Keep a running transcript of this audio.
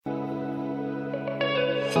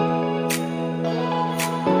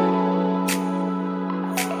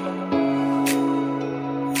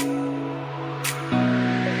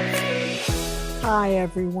Hi,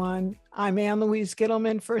 everyone. I'm Ann-Louise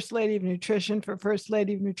Gittleman, First Lady of Nutrition for First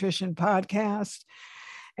Lady of Nutrition podcast.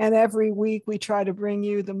 And every week we try to bring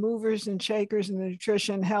you the movers and shakers in the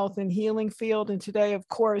nutrition, health, and healing field. And today, of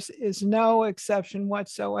course, is no exception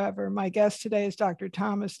whatsoever. My guest today is Dr.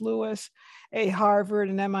 Thomas Lewis, a Harvard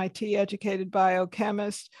and MIT educated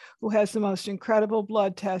biochemist who has the most incredible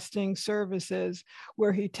blood testing services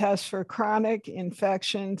where he tests for chronic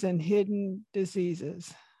infections and hidden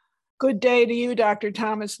diseases. Good day to you, Dr.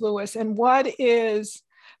 Thomas Lewis. And what is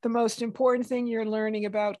the most important thing you're learning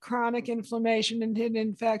about chronic inflammation and hidden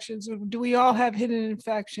infections? Do we all have hidden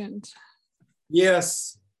infections?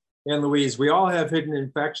 Yes, Ann-Louise, we all have hidden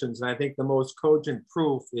infections. And I think the most cogent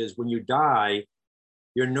proof is when you die,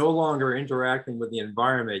 you're no longer interacting with the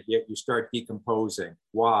environment, yet you start decomposing.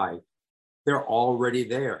 Why? They're already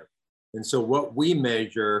there. And so what we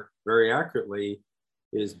measure very accurately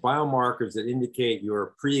is biomarkers that indicate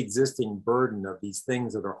your pre-existing burden of these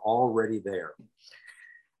things that are already there.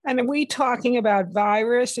 And are we talking about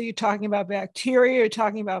virus? Are you talking about bacteria? Are you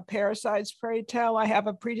talking about parasites? Pray tell. I have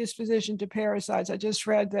a predisposition to parasites. I just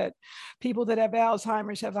read that people that have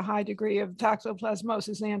Alzheimer's have a high degree of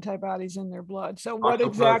toxoplasmosis antibodies in their blood. So what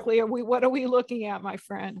exactly are we looking at, my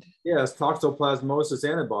friend? Yes, toxoplasmosis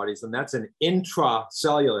antibodies, and that's an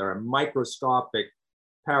intracellular, a microscopic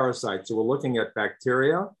parasite. So we're looking at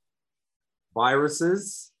bacteria,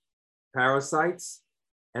 viruses, parasites,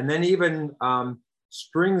 and then even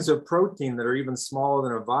strings of protein that are even smaller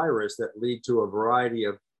than a virus that lead to a variety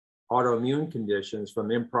of autoimmune conditions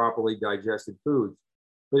from improperly digested foods.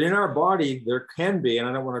 But in our body, there can be, and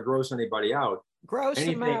I don't want to gross anybody out. Gross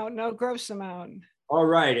them out. No, gross them out. All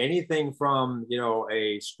right. Anything from,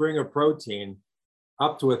 a string of protein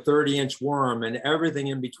up to a 30-inch worm and everything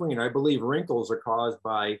in between. I believe wrinkles are caused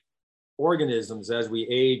by organisms as we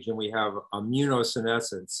age and we have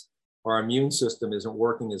immunosenescence. Our immune system isn't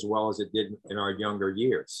working as well as it did in our younger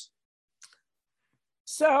years.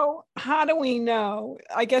 So how do we know?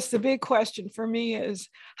 I guess the big question for me is,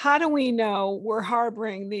 how do we know we're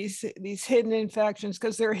harboring these hidden infections?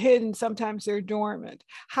 Because they're hidden, sometimes they're dormant.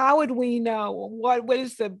 How would we know? What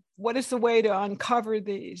is the way to uncover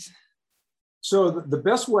these? So the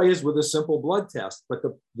best way is with a simple blood test. But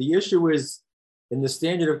the issue is in the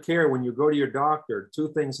standard of care, when you go to your doctor,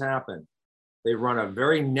 two things happen. They run a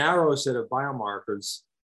very narrow set of biomarkers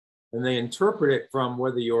and they interpret it from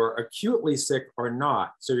whether you're acutely sick or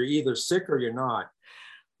not. So you're either sick or you're not.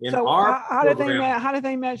 How do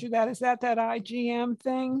they measure that? Is that IgM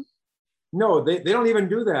thing? No, they don't even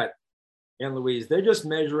do that, Ann-Louise. They're just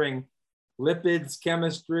measuring lipids,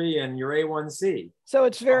 chemistry, and your A1C. So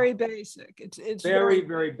it's very basic. It's very,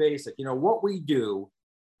 very basic. What we do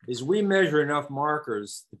is we measure enough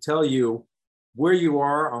markers to tell you where you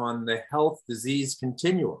are on the health disease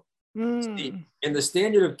continuum. In the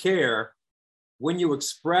standard of care, when you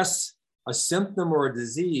express a symptom or a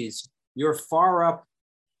disease, you're far up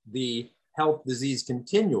the health disease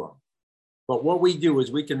continuum. But what we do is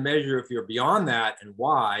we can measure if you're beyond that and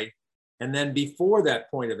why, and then before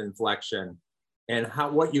that point of inflection, and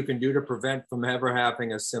what you can do to prevent from ever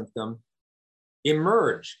having a symptom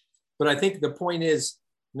emerge. But I think the point is,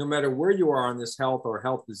 no matter where you are on this health or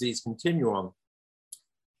health disease continuum,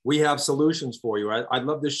 we have solutions for you. I'd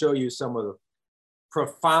love to show you some of the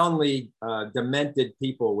profoundly demented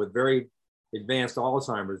people with very advanced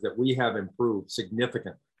Alzheimer's that we have improved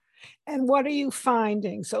significantly. And what are you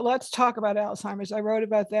finding? So let's talk about Alzheimer's. I wrote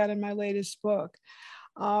about that in my latest book.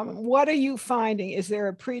 What are you finding? Is there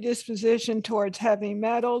a predisposition towards heavy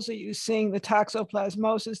metals? Are you seeing the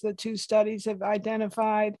toxoplasmosis that two studies have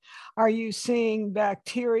identified? Are you seeing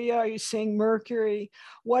bacteria? Are you seeing mercury?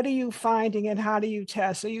 What are you finding and how do you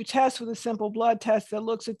test? So you test with a simple blood test that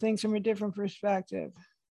looks at things from a different perspective.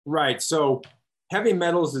 Right. So heavy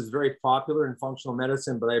metals is very popular in functional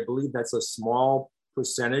medicine, but I believe that's a small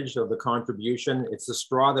percentage of the contribution. It's the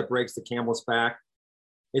straw that breaks the camel's back.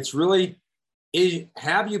 It's really,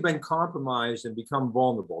 have you been compromised and become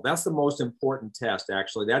vulnerable? That's the most important test,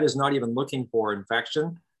 actually. That is not even looking for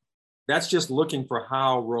infection. That's just looking for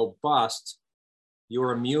how robust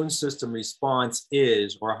your immune system response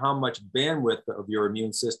is, or how much bandwidth of your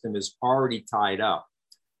immune system is already tied up.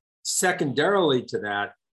 Secondarily to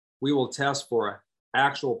that, we will test for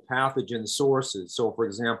actual pathogen sources. So for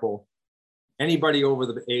example, anybody over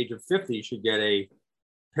the age of 50 should get a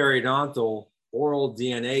periodontal oral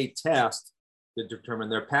DNA test to determine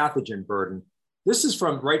their pathogen burden. This is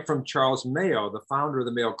right from Charles Mayo, the founder of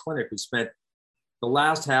the Mayo Clinic, who spent the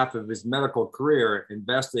last half of his medical career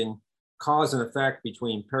investing cause and effect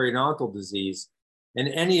between periodontal disease and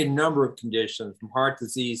any number of conditions from heart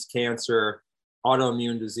disease, cancer,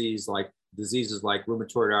 autoimmune disease like diseases like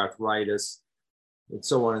rheumatoid arthritis and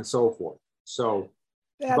so on and so forth. So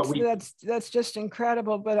that's just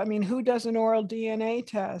incredible. But I mean, who does an oral DNA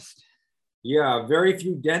test? Yeah, very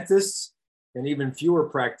few dentists and even fewer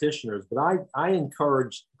practitioners. But I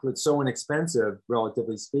encourage, because it's so inexpensive,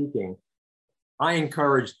 relatively speaking, I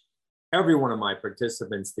encourage every one of my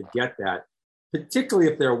participants to get that,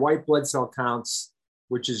 particularly if their white blood cell counts,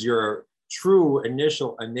 which is your true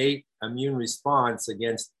initial innate immune response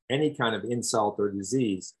against any kind of insult or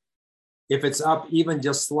disease, if it's up even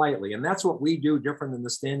just slightly. And that's what we do different than the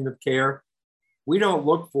standard of care. We don't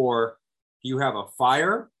look for, do you have a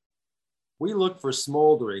fire? We look for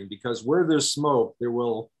smoldering, because where there's smoke, there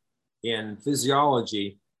will, in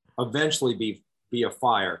physiology, eventually be a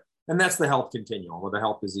fire. And that's the health continuum, or the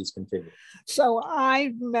health disease continuum. So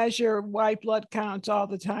I measure white blood counts all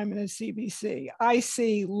the time in a CBC. I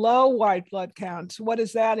see low white blood counts. What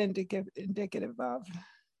is that indicative of?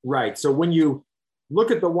 Right. So when you look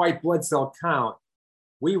at the white blood cell count,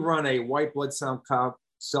 we run a white blood cell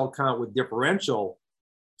count with differential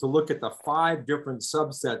to look at the 5 different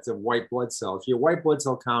subsets of white blood cells. Your white blood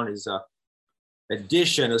cell count is a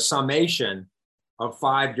addition, a summation of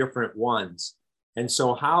 5 different ones. And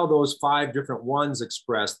so how those 5 different ones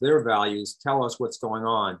express their values tell us what's going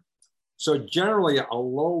on. So generally a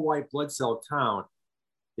low white blood cell count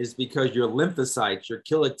is because your lymphocytes, your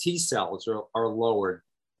killer T cells are lowered.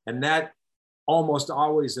 And that almost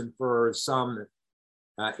always infers some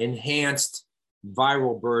enhanced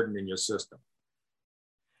viral burden in your system.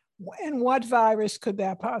 And what virus could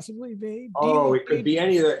that possibly be? Oh, it could be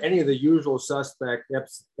any of the usual suspect: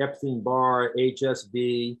 Epstein-Barr,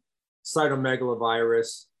 HSV,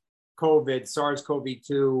 cytomegalovirus, COVID,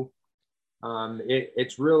 SARS-CoV-2.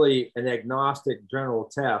 It's really an agnostic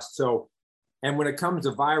general test. So, and when it comes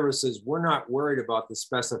to viruses, we're not worried about the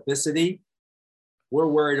specificity. We're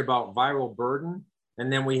worried about viral burden.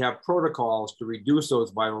 And then we have protocols to reduce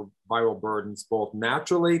those viral burdens, both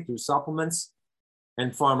naturally through supplements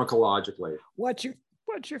and pharmacologically. What's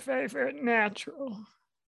your favorite natural?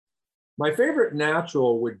 My favorite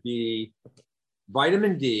natural would be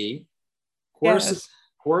vitamin D,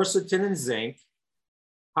 quercetin and zinc,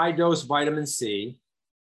 high dose vitamin C,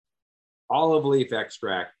 olive leaf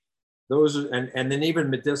extract. Those are, and then even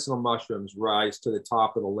medicinal mushrooms rise to the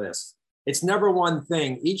top of the list. It's never one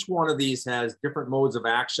thing. Each one of these has different modes of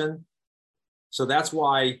action. So that's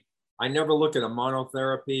why I never look at a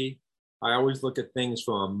monotherapy. I always look at things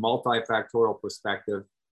from a multifactorial perspective.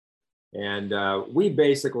 And we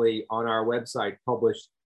basically, on our website, published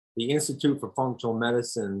the Institute for Functional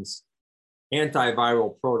Medicine's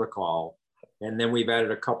antiviral protocol. And then we've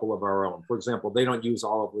added a couple of our own. For example, they don't use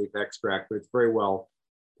olive leaf extract, but it's very well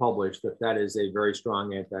published that is a very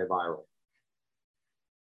strong antiviral.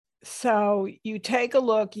 So you take a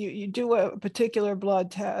look, you do a particular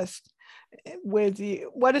blood test with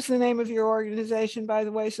what is the name of your organization, by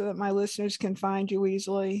the way, so that my listeners can find you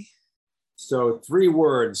easily? So 3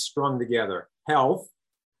 words strung together: health,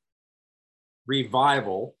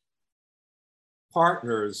 revival,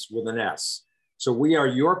 partners with an S. So we are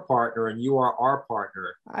your partner and you are our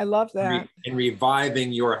partner. I love that. In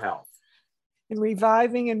reviving your health. In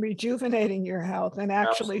reviving and rejuvenating your health, and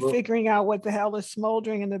actually figuring out what the hell is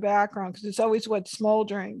smoldering in the background, because it's always what's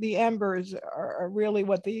smoldering. The embers are really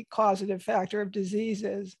what the causative factor of disease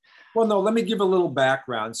is. Well, no, let me give a little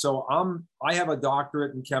background. So I have a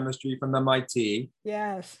doctorate in chemistry from MIT.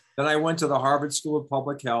 Yes. Then I went to the Harvard School of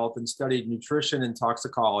Public Health and studied nutrition and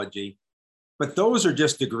toxicology. But those are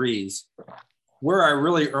just degrees. Where I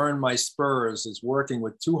really earned my spurs is working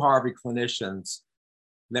with 2 Harvard clinicians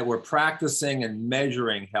that were practicing and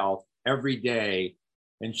measuring health every day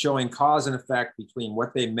and showing cause and effect between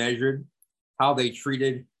what they measured, how they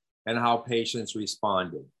treated, and how patients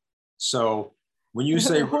responded. So when you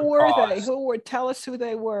say who were they? Tell us who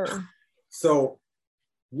they were. So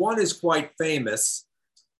one is quite famous.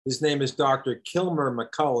 His name is Dr. Kilmer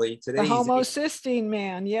McCulley. Today, the homocysteine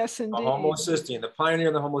man. Yes, indeed. The homocysteine, the pioneer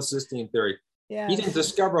of the homocysteine theory. Yes. He didn't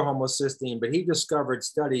discover homocysteine, but he discovered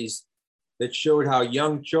studies that showed how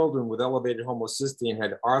young children with elevated homocysteine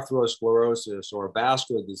had atherosclerosis or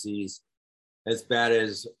vascular disease as bad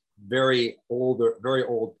as very old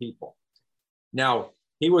people. Now,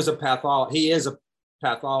 he is a pathologist,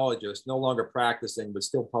 no longer practicing, but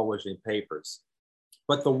still publishing papers.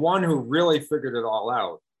 But the one who really figured it all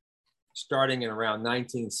out, starting in around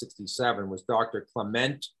 1967, was Dr.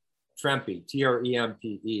 Clement Trempe,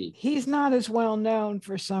 Trempe. He's not as well known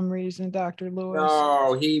for some reason, Dr. Lewis.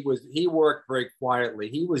 No, he worked very quietly.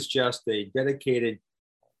 He was just a dedicated,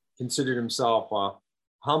 considered himself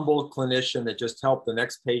humble clinician that just helped the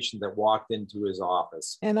next patient that walked into his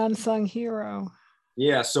office. An unsung hero.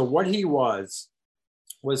 Yeah, so what he was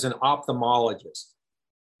an ophthalmologist.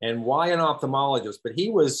 And why an ophthalmologist? But he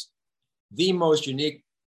was the most unique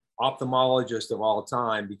ophthalmologist of all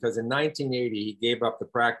time, because in 1980, he gave up the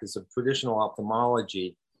practice of traditional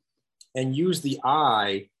ophthalmology and used the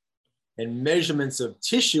eye and measurements of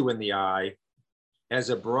tissue in the eye as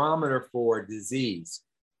a barometer for disease.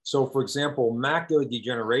 So for example, macular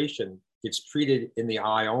degeneration gets treated in the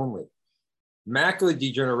eye only. Macular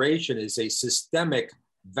degeneration is a systemic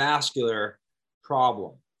vascular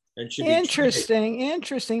problem and should be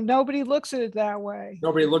Interesting. Nobody looks at it that way.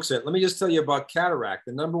 Nobody looks at it. Let me just tell you about cataract,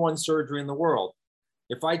 the #1 surgery in the world.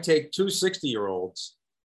 If I take two 60-year-olds,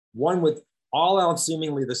 one with all else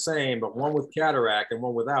seemingly the same, but one with cataract and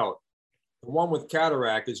one without, the one with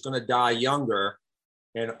cataract is going to die younger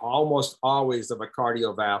and almost always of a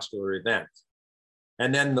cardiovascular event.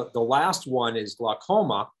 And then the last one is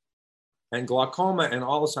glaucoma. And glaucoma and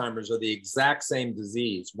Alzheimer's are the exact same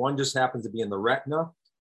disease. One just happens to be in the retina,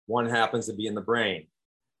 one happens to be in the brain.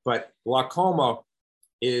 But glaucoma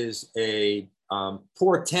is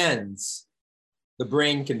portends the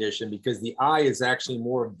brain condition because the eye is actually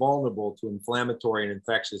more vulnerable to inflammatory and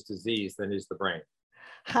infectious disease than is the brain.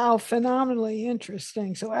 How phenomenally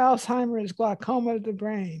interesting. So Alzheimer's is glaucoma of the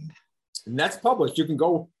brain. And that's published. You can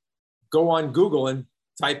go on Google and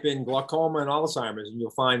type in glaucoma and Alzheimer's, and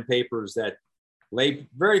you'll find papers that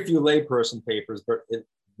very few layperson papers, but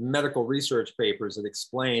medical research papers that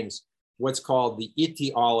explains what's called the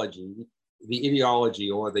etiology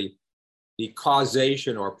or the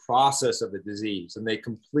causation or process of the disease, and they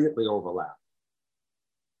completely overlap.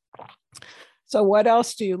 So what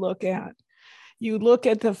else do you look at? You look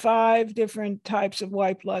at the 5 different types of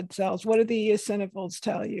white blood cells. What do the eosinophils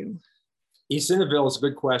tell you? Eosinophil is a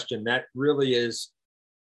good question. That really is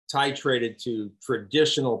titrated to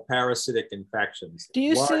traditional parasitic infections. Do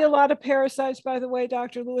you see a lot of parasites, by the way,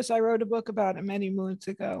 Dr. Lewis? I wrote a book about it many moons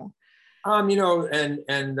ago. Dietrich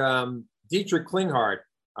Klinghardt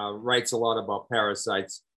writes a lot about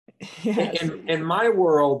parasites. Yes. In my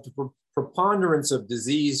world, the preponderance of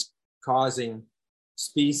disease-causing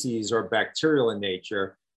species are bacterial in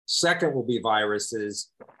nature. Second will be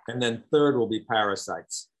viruses, and then third will be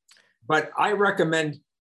parasites. But I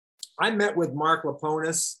met with Mark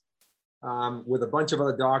Laponis with a bunch of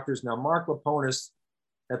other doctors. Now, Mark Laponis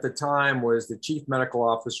at the time was the chief medical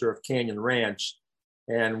officer of Canyon Ranch.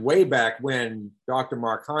 And way back when, Dr.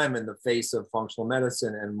 Mark Hyman, the face of functional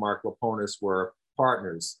medicine, and Mark Laponis were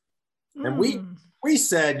partners. And we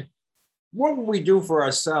said, what would we do for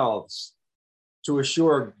ourselves to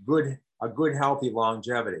assure a good, healthy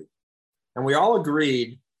longevity? And we all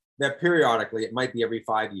agreed that periodically, it might be every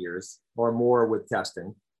 5 years or more with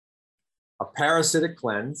testing, a parasitic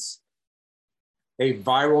cleanse, a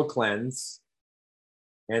viral cleanse,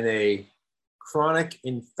 and a chronic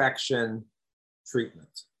infection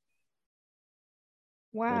treatment.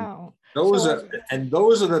 Wow. Those are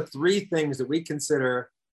the 3 things that we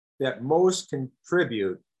consider that most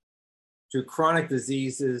contribute to chronic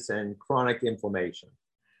diseases and chronic inflammation.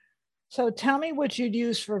 So tell me what you'd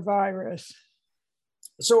use for virus.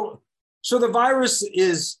 So the virus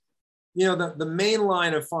is, the main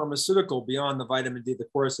line of pharmaceutical beyond the vitamin D, the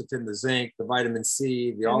quercetin, the zinc, the vitamin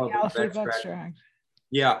C, the olive extract.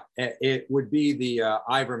 Yeah, it would be the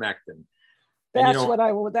ivermectin. That's what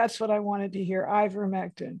I wanted to hear.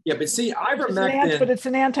 Ivermectin. Yeah, but see, ivermectin. But it's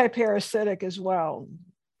an antiparasitic as well.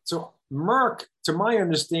 So Merck, to my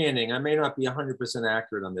understanding, I may not be 100%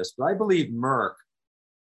 accurate on this, but I believe Merck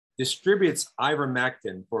distributes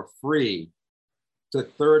ivermectin for free to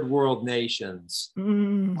third world nations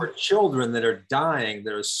for children that are dying,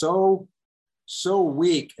 that are so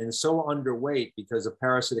weak and so underweight because of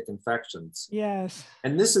parasitic infections. Yes.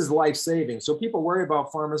 And this is life-saving. So people worry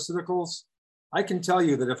about pharmaceuticals. I can tell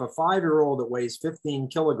you that if a 5-year-old that weighs 15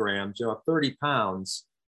 kilograms, 30 pounds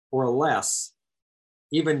or less,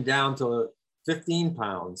 even down to 15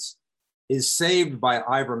 pounds, is saved by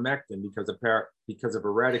ivermectin because of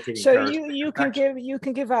eradicating. So you can give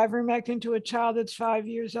ivermectin to a child that's 5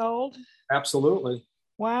 years old? Absolutely.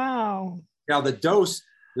 Wow. Now the dose,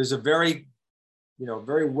 there's a very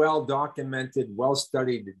well documented, well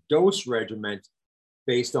studied dose regimen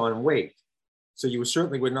based on weight. So you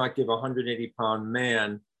certainly would not give a 180-pound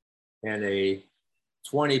man and a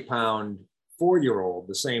 20-pound 4-year-old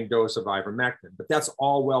the same dose of ivermectin. But that's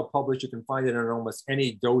all well published. You can find it on almost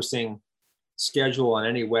any dosing schedule on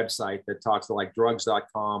any website that talks to like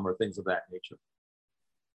drugs.com or things of that nature.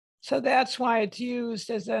 So that's why it's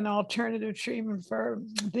used as an alternative treatment for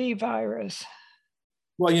the virus.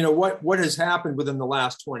 Well, you know, what has happened within the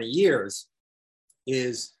last 20 years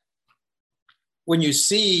is when you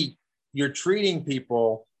see you're treating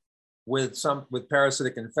people with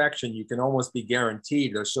parasitic infection, you can almost be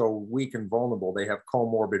guaranteed they're so weak and vulnerable, they have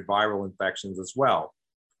comorbid viral infections as well.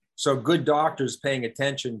 So good doctors paying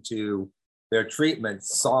attention to their treatment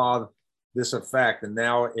saw this effect, and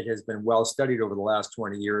now it has been well studied over the last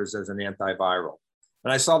 20 years as an antiviral.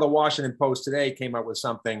 And I saw the Washington Post today came out with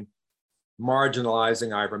something marginalizing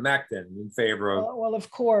ivermectin in favor of, well, of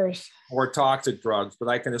course, more toxic drugs. But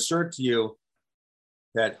I can assert to you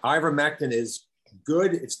that ivermectin is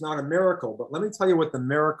good. It's not a miracle, but let me tell you what the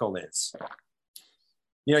miracle is.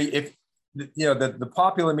 You know, if you know the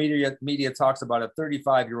popular media talks about a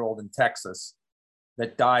 35-year-old in Texas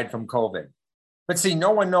that died from COVID. But see,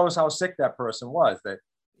 no one knows how sick that person was, that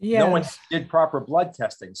yes. No one did proper blood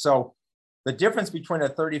testing. So the difference between a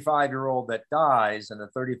 35-year-old that dies and a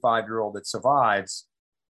 35-year-old that survives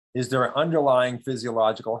is their underlying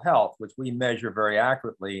physiological health, which we measure very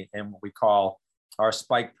accurately in what we call our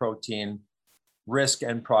spike protein risk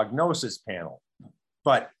and prognosis panel.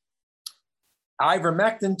 But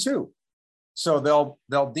ivermectin too. So they'll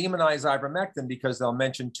demonize ivermectin because they'll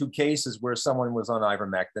mention 2 cases where someone was on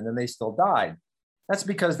ivermectin and they still died. That's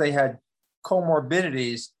because they had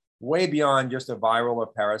comorbidities way beyond just a viral or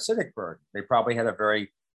parasitic burden. They probably had a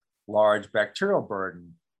very large bacterial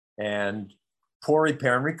burden and poor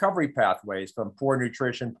repair and recovery pathways from poor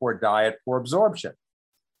nutrition, poor diet, poor absorption.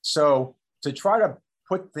 So to try to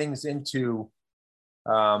put things into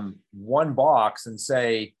one box and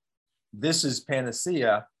say, this is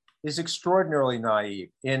panacea, is extraordinarily naive.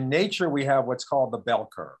 In nature, we have what's called the bell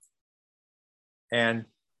curve. And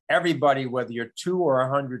everybody, whether you're 2 or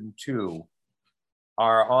 102,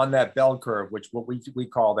 are on that bell curve, which what we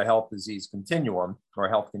call the health disease continuum or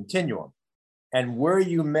health continuum. And where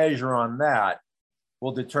you measure on that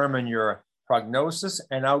will determine your prognosis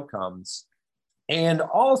and outcomes, and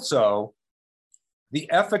also the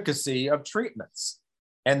efficacy of treatments.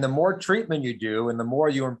 And the more treatment you do and the more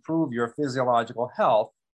you improve your physiological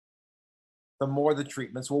health, the more the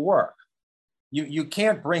treatments will work. You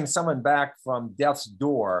can't bring someone back from death's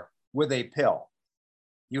door with a pill.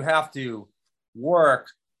 You have to work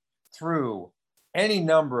through any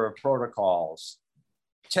number of protocols,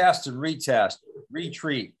 test and retest,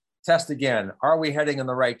 retreat, test again. Are we heading in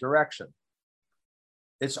the right direction?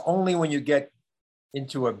 It's only when you get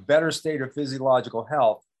into a better state of physiological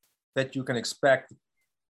health that you can expect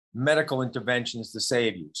medical interventions to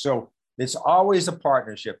save you. So it's always a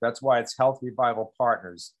partnership. That's why it's Health Revival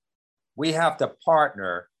Partners. We have to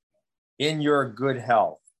partner in your good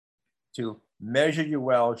health to measure you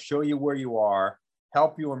well, show you where you are,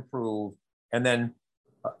 help you improve, and then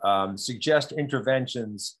suggest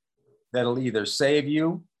interventions that'll either save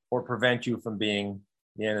you or prevent you from being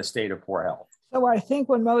in a state of poor health. So I think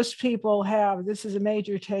what most people have, this is a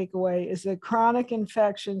major takeaway, is that chronic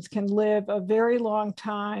infections can live a very long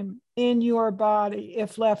time in your body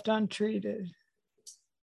if left untreated.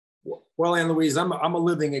 Well, Anne Louise, I'm a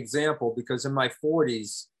living example because in my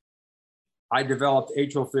 40s, I developed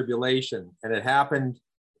atrial fibrillation, and it happened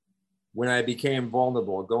when I became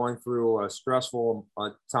vulnerable, going through a stressful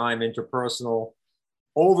time, interpersonal,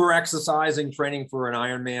 over-exercising, training for an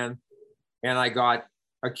Ironman, and I got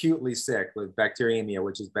acutely sick with bacteremia,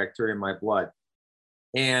 which is bacteria in my blood.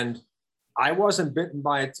 And I wasn't bitten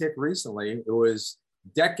by a tick recently. It was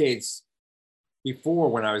decades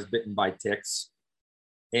before when I was bitten by ticks.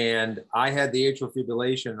 And I had the atrial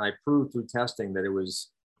fibrillation, and I proved through testing that it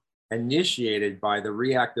was initiated by the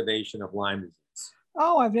reactivation of Lyme disease.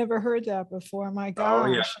 Oh, I've never heard that before. My gosh.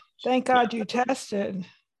 Oh, yeah. Thank God you tested.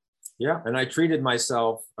 Yeah, and I treated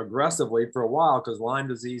myself aggressively for a while because Lyme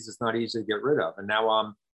disease is not easy to get rid of. And now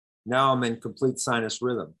I'm in complete sinus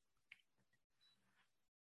rhythm.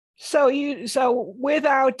 So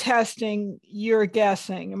without testing, you're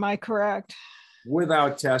guessing. Am I correct?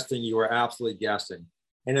 Without testing, you are absolutely guessing.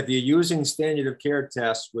 And if you're using standard of care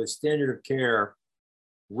tests with standard of care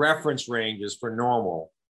reference ranges for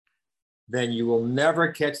normal, then you will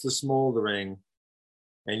never catch the smoldering,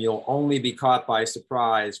 and you'll only be caught by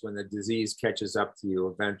surprise when the disease catches up to you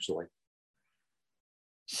eventually.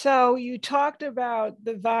 So you talked about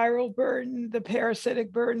the viral burden, the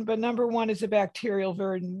parasitic burden, but number one is the bacterial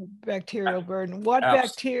burden. What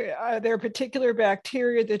bacteria, are there particular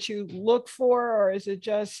bacteria that you look for, or is it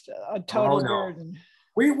just a total burden?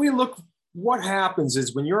 We look, what happens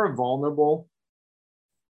is when you're vulnerable,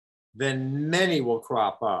 then many will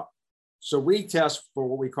crop up. So we test for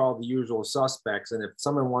what we call the usual suspects. And if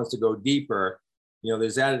someone wants to go deeper,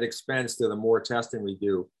 there's added expense to the more testing we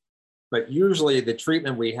do. But usually the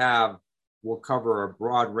treatment we have will cover a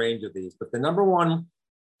broad range of these. But the number one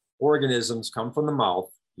organisms come from the mouth.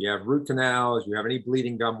 You have root canals, you have any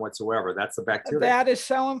bleeding gum whatsoever, that's the bacteria. That is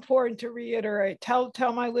so important to reiterate. Tell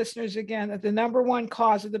my listeners again that the number one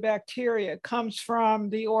cause of the bacteria comes from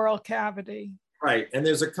the oral cavity. Right. And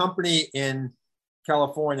there's a company in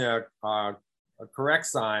California,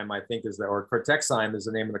 Corexime, I think or Cortexime is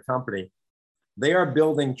the name of the company. They are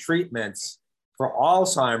building treatments for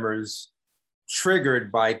Alzheimer's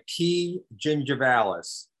triggered by P.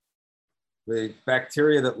 gingivalis, the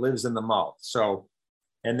bacteria that lives in the mouth. So,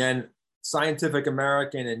 and then Scientific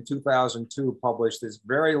American in 2002 published this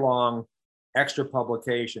very long extra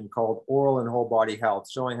publication called Oral and Whole Body Health,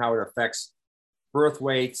 showing how it affects birth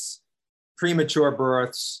weights, premature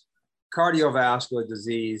births, cardiovascular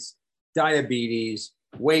disease, diabetes,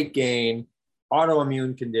 weight gain,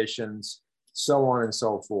 autoimmune conditions, so on and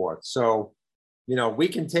so forth. So, you know, we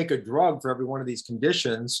can take a drug for every one of these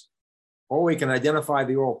conditions, or we can identify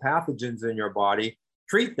the oral pathogens in your body,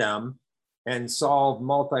 treat them, and solve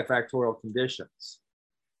multifactorial conditions.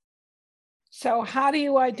 So how do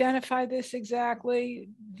you identify this exactly?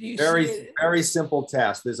 Very simple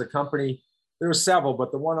test. There's a company, there are several,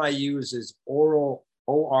 but the one I use is Oral,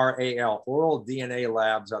 ORAL, Oral DNA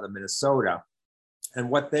Labs out of Minnesota. And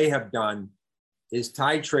what they have done is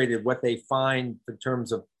titrated what they find in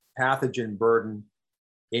terms of pathogen burden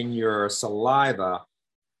in your saliva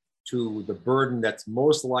to the burden that's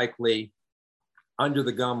most likely under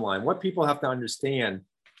the gum line. What people have to understand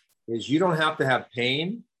is you don't have to have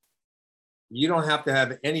pain. You don't have to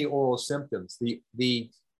have any oral symptoms.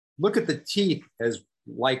 Look at the teeth as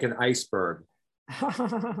like an iceberg.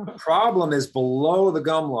 The problem is below the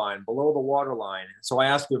gum line, below the water line. So I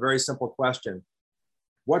ask you a very simple question.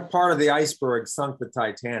 What part of the iceberg sunk the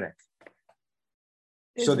Titanic?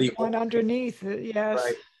 So the one underneath it,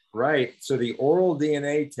 yes. Right. So the oral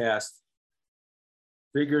DNA test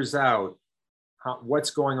figures out what's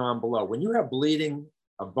going on below. When you have bleeding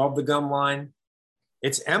above the gum line,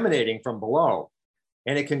 it's emanating from below,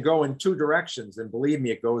 and it can go in two directions. And believe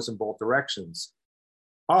me, it goes in both directions.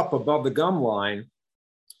 Up above the gum line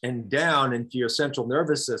and down into your central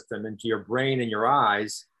nervous system, into your brain and your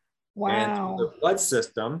eyes, and the blood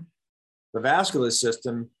system, the vascular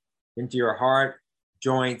system, into your heart,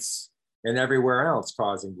 joints, and everywhere else,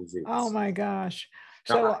 causing disease. Oh my gosh.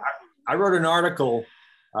 So now, I wrote an article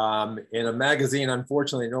in a magazine,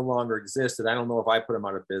 unfortunately no longer existed. I don't know if I put them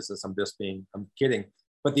out of business. I'm kidding.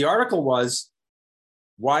 But the article was,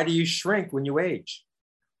 why do you shrink when you age?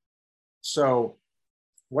 So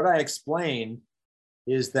what I explained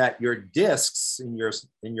is that your discs in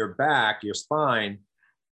your back, your spine,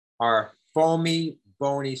 are foamy,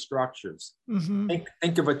 bony structures. Mm-hmm.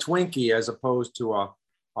 Think of a Twinkie as opposed to a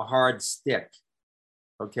hard stick,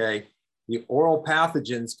 okay? The oral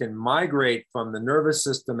pathogens can migrate from the nervous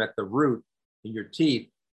system at the root in your teeth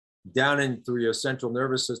down in through your central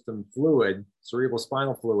nervous system fluid, cerebral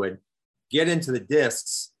spinal fluid, get into the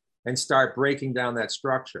discs and start breaking down that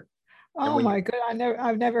structure. Oh my God,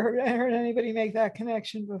 I've never heard anybody make that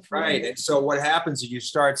connection before. Right, and so what happens is you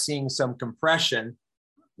start seeing some compression.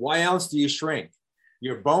 Why else do you shrink?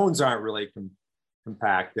 Your bones aren't really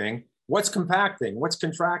compacting. What's compacting? What's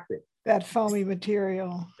contracting? That foamy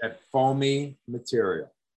material. That foamy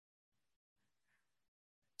material.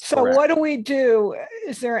 So Correct. What do we do?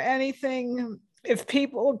 Is there anything, if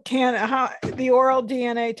people can, the oral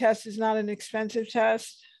DNA test is not an expensive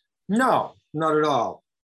test? No, not at all.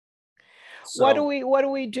 So, what do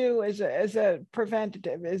we do as a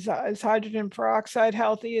preventative? Is hydrogen peroxide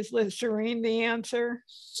healthy? Is Listerine the answer?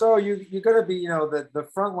 So you got to be, the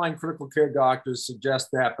frontline critical care doctors suggest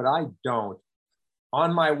that, but I don't.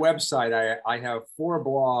 On my website, I have 4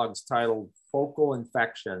 blogs titled Focal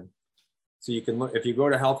Infection. So you can look, if you go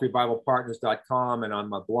to healthrevivalpartners.com, and on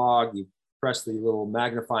my blog, you press the little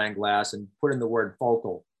magnifying glass and put in the word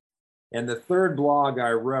focal. And the 3rd blog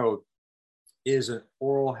I wrote is an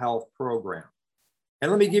oral health program.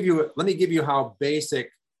 And let me give you how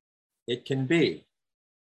basic it can be.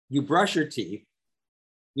 You brush your teeth,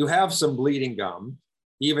 you have some bleeding gum,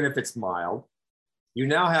 even if it's mild. You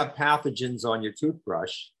now have pathogens on your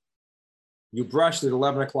toothbrush. You brushed at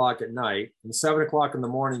 11 o'clock at night, and 7 o'clock in the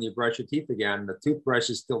morning, you brush your teeth again. The toothbrush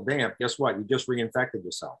is still damp. Guess what? You just reinfected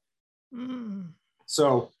yourself. Mm.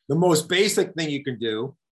 So the most basic thing you can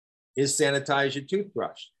do is sanitize your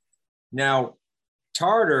toothbrush. Now,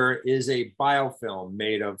 tartar is a biofilm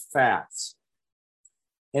made of fats.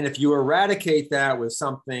 And if you eradicate that with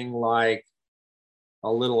something like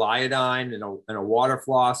a little iodine and a water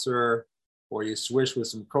flosser, or you swish with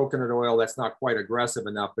some coconut oil, that's not quite aggressive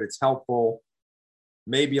enough, but it's helpful.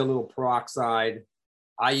 Maybe a little peroxide.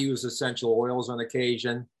 I use essential oils on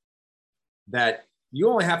occasion, that you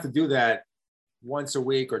only have to do that once a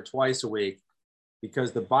week or twice a week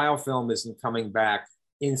because the biofilm isn't coming back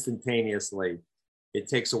instantaneously. It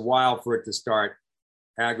takes a while for it to start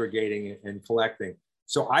aggregating and collecting.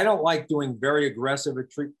 So I don't like doing very aggressive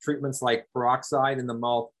treatments like peroxide in the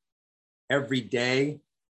mouth every day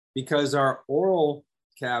because our oral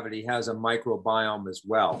cavity has a microbiome as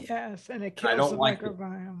well. Yes, and it kills the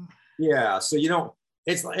microbiome. Yeah, so you don't,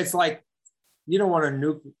 it's like you don't want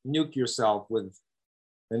to nuke yourself with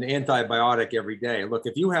an antibiotic every day. Look,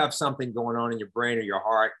 if you have something going on in your brain or your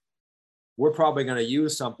heart, we're probably going to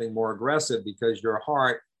use something more aggressive because your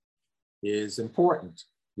heart is important.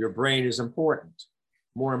 Your brain is important,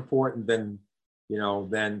 more important than,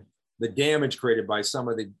 than the damage created by some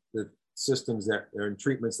of the systems that are in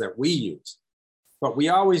treatments that we use. But we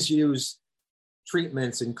always use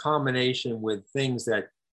treatments in combination with things that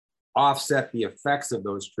offset the effects of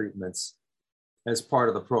those treatments as part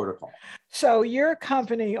of the protocol. So your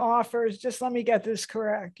company offers, just let me get this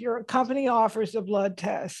correct, your company offers a blood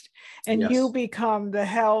test and Yes. You become the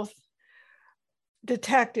health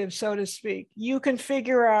detective, so to speak. You can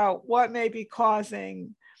figure out what may be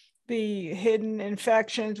causing the hidden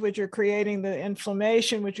infections, which are creating the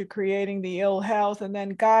inflammation, which are creating the ill health, and then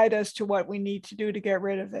guide us to what we need to do to get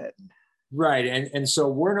rid of it. Right. And so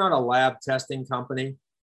we're not a lab testing company.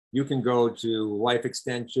 You can go to Life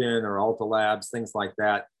Extension or Ulta Labs, things like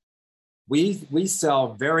that. We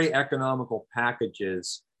sell very economical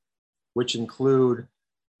packages, which include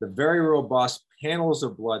the very robust panels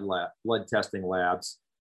of blood testing labs,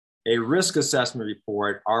 a risk assessment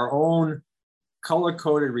report, our own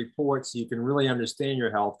color-coded report so you can really understand your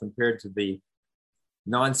health compared to the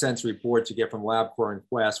nonsense reports you get from LabCorp and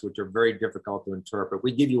Quest, which are very difficult to interpret.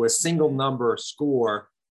 We give you a single number score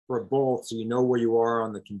for both so you know where you are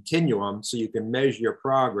on the continuum so you can measure your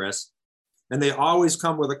progress. And they always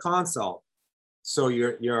come with a consult. So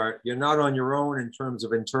you're not on your own in terms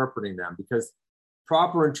of interpreting them, because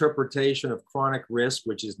proper interpretation of chronic risk,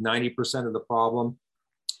 which is 90% of the problem,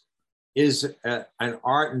 is an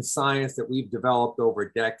art and science that we've developed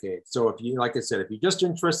over decades. So if you, like I said, if you're just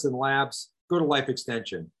interested in labs, go to Life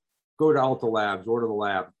Extension, go to Ulta Labs, order the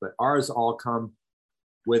lab. But ours all come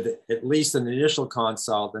with at least an initial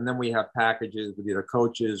consult, and then we have packages with either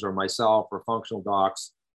coaches or myself or functional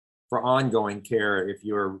docs for ongoing care if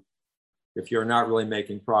you're not really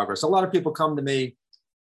making progress. A lot of people come to me,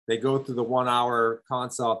 they go through the 1 hour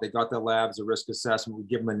consult, they got their labs, a risk assessment, we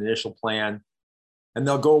give them an initial plan, and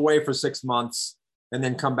they'll go away for 6 months and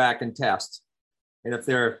then come back and test. And if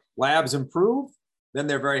their labs improve, then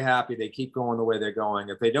they're very happy. They keep going the way they're going.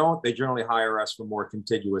 If they don't, they generally hire us for more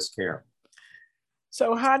contiguous care.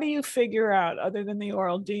 So how do you figure out, other than the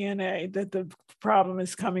oral DNA, that the problem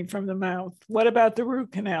is coming from the mouth? What about the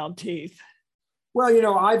root canal teeth?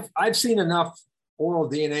 Well, I've seen enough oral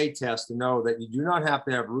DNA tests to know that you do not have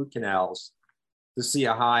to have root canals to see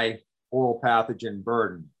a high oral pathogen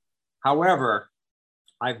burden. However,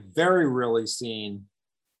 I've very rarely seen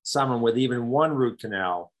someone with even one root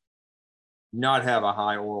canal not have a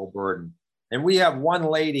high oral burden. And we have one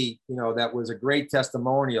lady, that was a great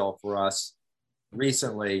testimonial for us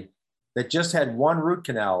recently that just had one root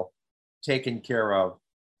canal taken care of.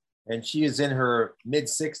 And she is in her mid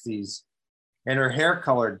 60s and her hair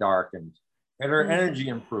color darkened and her energy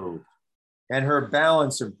improved and her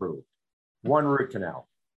balance improved. One root canal.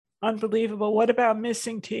 Unbelievable. What about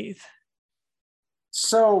missing teeth?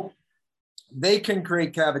 So they can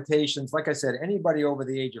create cavitations. Like I said, anybody over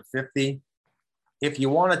the age of 50, if you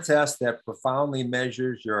want a test that profoundly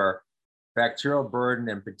measures your bacterial burden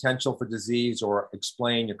and potential for disease or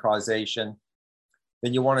explain your causation,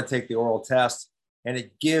 then you want to take the oral test, and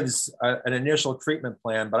it gives an initial treatment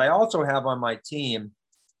plan. But I also have on my team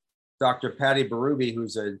Dr. Patty Berube,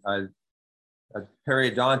 who's a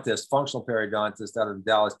periodontist, functional periodontist out of the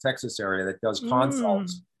Dallas, Texas area that does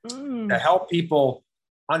consults to help people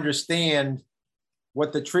understand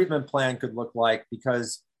what the treatment plan could look like,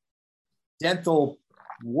 because dental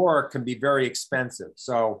work can be very expensive.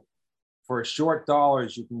 So for short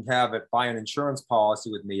dollars, you can buy an insurance policy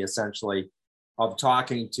with me, essentially, of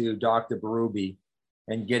talking to Dr. Berube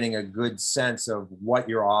and getting a good sense of what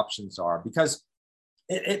your options are. Because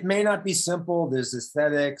it may not be simple. There's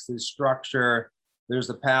aesthetics, there's structure, there's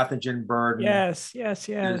the pathogen burden. Yes. It's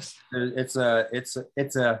a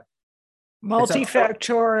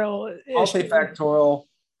multifactorial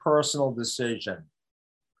personal decision.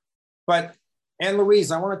 But Anne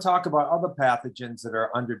Louise, I want to talk about other pathogens that are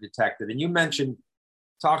underdetected. And you mentioned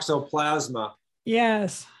toxoplasma.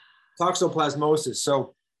 Yes. Toxoplasmosis.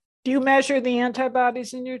 So do you measure the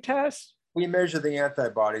antibodies in your test? we measure the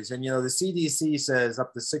antibodies, and the CDC says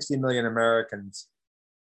up to 60 million Americans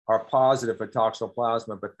are positive for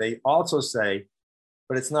toxoplasma, but they also say,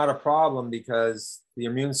 but it's not a problem because the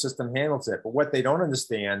immune system handles it. But what they don't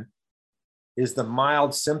understand is the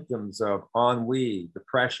mild symptoms of ennui,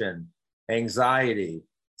 depression, anxiety,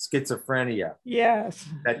 schizophrenia. Yes.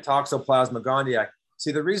 That Toxoplasma gondii.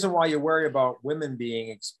 See, the reason why you worry about women being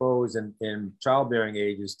exposed in childbearing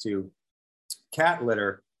ages to cat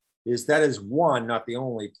litter is that is one, not the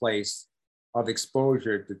only place of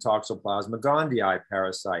exposure to Toxoplasma gondii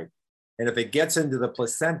parasite. And if it gets into the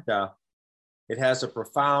placenta, it has a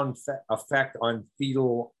profound effect on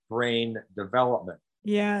fetal brain development.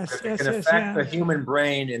 Yes, If yes, it can yes, affect the yes. human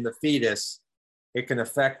brain in the fetus, it can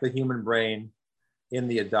affect the human brain in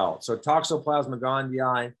the adult. So Toxoplasma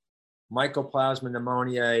gondii, Mycoplasma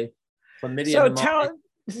pneumoniae, chlamydia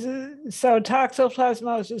pneumoniae. So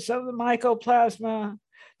toxoplasmosis, so the mycoplasma.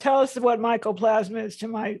 Tell us what mycoplasma is to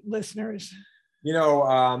my listeners.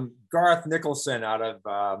 Garth Nicholson out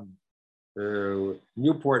of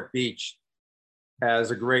Newport Beach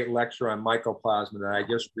has a great lecture on mycoplasma that I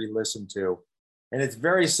just re-listened to. And it's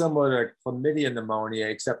very similar to chlamydia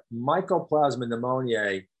pneumoniae, except Mycoplasma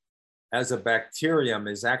pneumoniae as a bacterium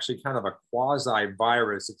is actually kind of a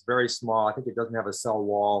quasi-virus. It's very small. I think it doesn't have a cell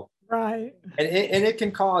wall. Right. And it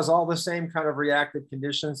can cause all the same kind of reactive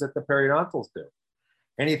conditions that the periodontals do.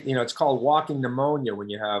 It's called walking pneumonia when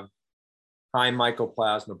you have high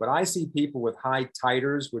mycoplasma. But I see people with high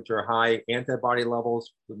titers, which are high antibody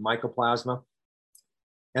levels with mycoplasma.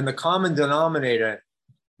 And the common denominator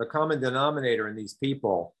in these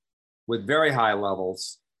people with very high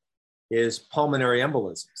levels is pulmonary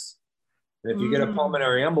embolisms. And if you get a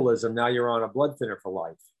pulmonary embolism, now you're on a blood thinner for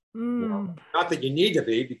life. Not that you need to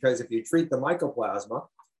be, because if you treat the mycoplasma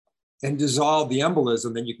and dissolve the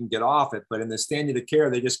embolism, then you can get off it. But in the standard of care,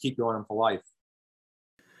 they just keep you on them for life.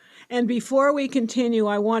 And before we continue,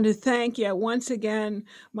 I want to thank yet once again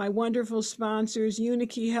my wonderful sponsors,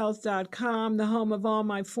 UniKeyHealth.com, the home of all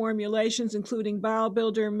my formulations, including Bowel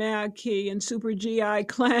Builder, Mag Key, and Super GI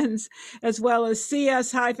Cleanse, as well as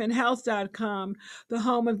CS-Health.com, the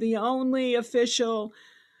home of the only official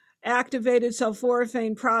activated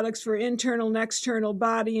sulforaphane products for internal and external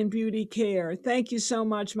body and beauty care. Thank you so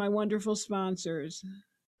much, my wonderful sponsors.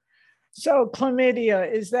 So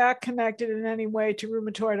chlamydia, is that connected in any way to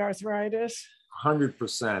rheumatoid arthritis?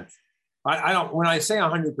 100%. I don't, when I say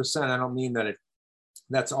 100%, I don't mean that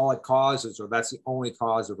that's all it causes or that's the only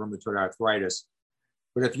cause of rheumatoid arthritis.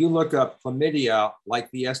 But if you look up chlamydia,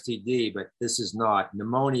 like the STD, but this is not,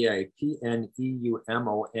 pneumoniae,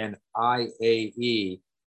 Pneumoniae,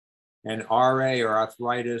 and RA or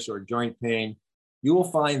arthritis or joint pain, you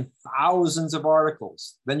will find thousands of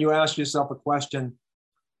articles. Then you ask yourself a question,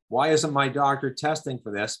 why isn't my doctor testing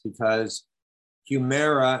for this? Because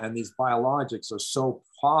Humira and these biologics are so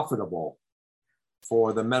profitable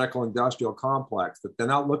for the medical industrial complex that they're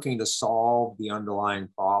not looking to solve the underlying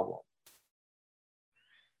problem.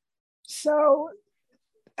 So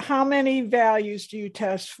how many values do you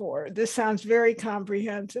test for? This sounds very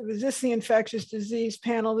comprehensive. Is this the infectious disease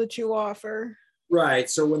panel that you offer? Right.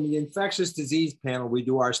 So in the infectious disease panel, we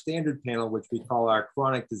do our standard panel, which we call our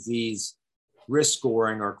chronic disease risk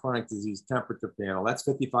scoring or chronic disease temperature panel. That's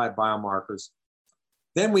 55 biomarkers.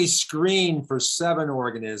 Then we screen for 7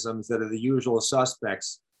 organisms that are the usual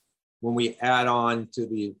suspects when we add on to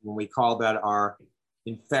when we call that our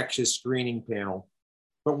infectious screening panel.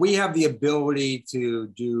 But we have the ability to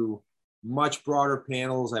do much broader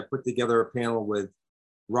panels. I put together a panel with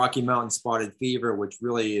Rocky Mountain spotted fever, which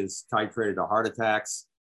really is titrated to heart attacks.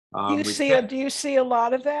 Do you see a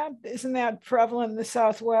lot of that? Isn't that prevalent in the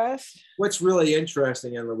Southwest? What's really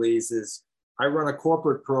interesting, Anne-Louise, is I run a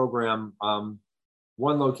corporate program.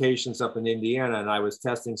 One location's up in Indiana, and I was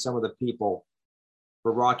testing some of the people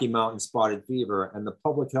for Rocky Mountain spotted fever, and the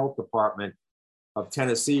public health department of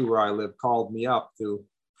Tennessee, where I live, called me up to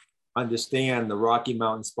understand the Rocky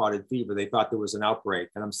Mountain spotted fever. They thought there was an outbreak.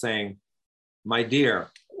 And I'm saying, my dear,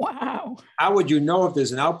 wow, how would you know if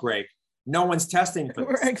there's an outbreak? No one's testing for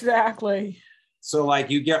this. Exactly. So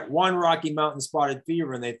like you get one Rocky Mountain spotted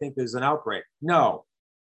fever and they think there's an outbreak. No,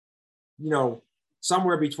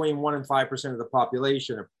 somewhere between 1% and 5% of the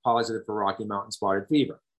population are positive for Rocky Mountain spotted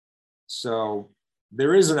fever. So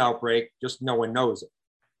there is an outbreak, just no one knows it.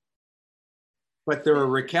 But there are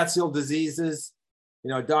rickettsial diseases.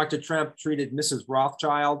 Dr. Tremp treated Mrs.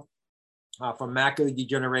 Rothschild from macular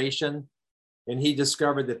degeneration, and he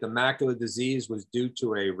discovered that the macular disease was due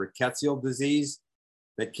to a rickettsial disease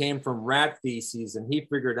that came from rat feces, and he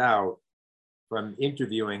figured out from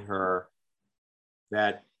interviewing her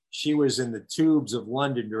that she was in the tubes of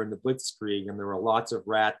London during the Blitzkrieg, and there were lots of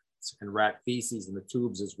rats and rat feces in the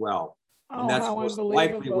tubes as well. And Oh, that's how most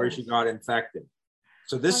likely where unbelievable. she got infected.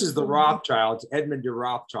 So this is the Unbelievable. Rothschilds, Edmund de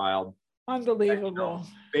Rothschild, that, Unbelievable.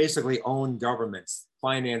 basically owned governments,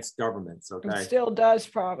 financed governments, It okay? still does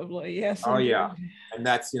probably. Yes, Oh, indeed. yeah. And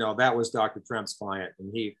that's, that was Dr. Tremp's client.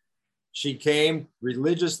 And she came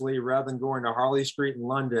religiously rather than going to Harley Street in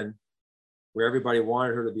London, where everybody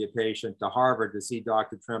wanted her to be a patient, to Harvard to see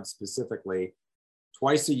Dr. Tremp specifically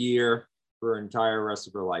twice a year for her entire rest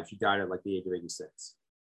of her life. She died at like the age of 86.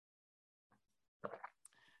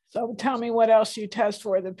 So tell me what else you test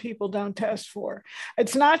for that people don't test for.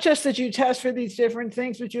 It's not just that you test for these different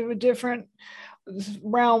things, but you have a different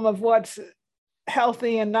realm of what's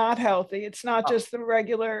healthy and not healthy. It's not just the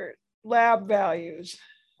regular lab values.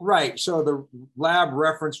 Right. So the lab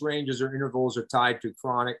reference ranges or intervals are tied to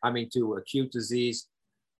to acute disease.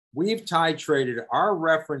 We've titrated our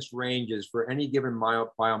reference ranges for any given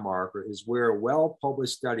biomarker is where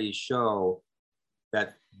well-published studies show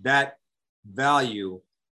that value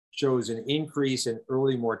shows an increase in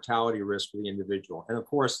early mortality risk for the individual. And of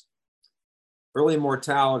course, early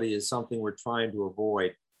mortality is something we're trying to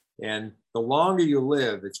avoid. And the longer you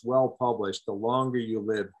live, it's well published, the longer you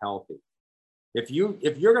live healthy. If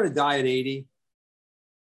you're going to die at 80,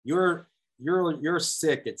 you're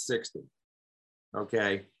sick at 60.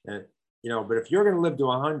 Okay. And, but if you're going to live to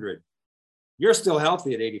 100, you're still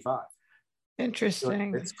healthy at 85.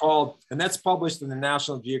 Interesting. So it's called, and that's published in the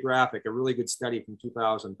National Geographic, a really good study from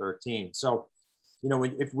 2013. So,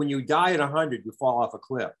 when you die at 100, you fall off a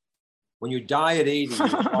cliff. When you die at 80,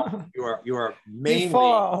 you're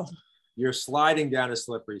mainly, you're sliding down a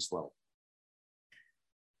slippery slope.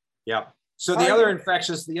 Yeah. So the other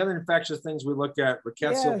infectious things we look at,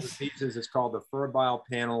 rickettsial diseases, is called the febrile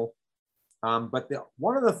panel. But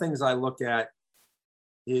one of the things I look at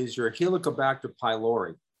is your Helicobacter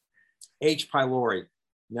pylori, H. pylori.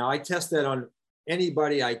 Now I test that on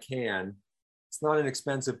anybody I can. It's not an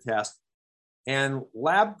expensive test. And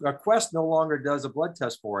Quest no longer does a blood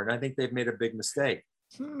test for it. And I think they've made a big mistake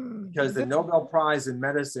because the Nobel Prize in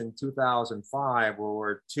Medicine 2005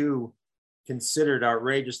 were two considered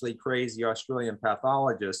outrageously crazy Australian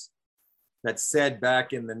pathologists that said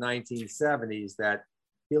back in the 1970s that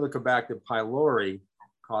Helicobacter pylori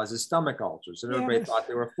causes stomach ulcers, and everybody thought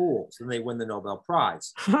they were fools, and they win the Nobel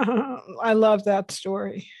Prize. I love that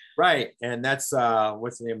story. Right, and that's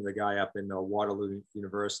what's the name of the guy up in Waterloo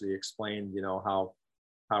University explained, how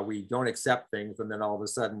we don't accept things, and then all of a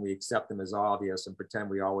sudden we accept them as obvious and pretend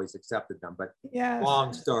we always accepted them. But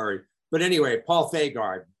long story. But anyway, Paul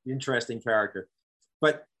Thagard, interesting character.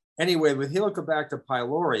 But anyway, with Helicobacter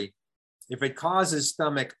pylori, if it causes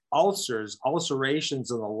stomach ulcers,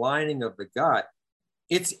 ulcerations in the lining of the gut,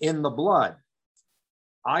 it's in the blood.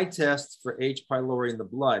 I test for H. pylori in the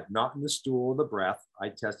blood, not in the stool or the breath. I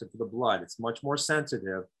test it for the blood. It's much more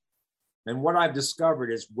sensitive. And what I've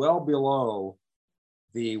discovered is well below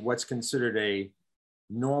what's considered a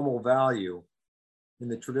normal value in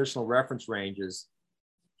the traditional reference ranges.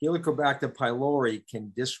 Helicobacter pylori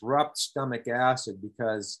can disrupt stomach acid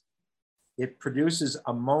because it produces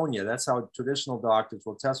ammonia. That's how traditional doctors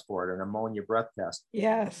will test for it, an ammonia breath test.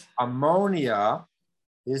 Yes. Ammonia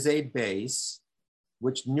is a base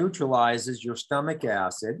which neutralizes your stomach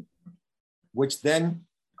acid, which then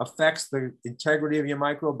affects the integrity of your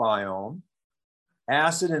microbiome.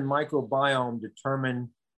 Acid and microbiome determine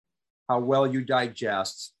how well you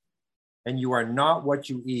digest, and you are not what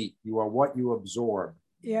you eat, you are what you absorb.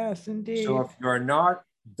 Yes, indeed. So if you're not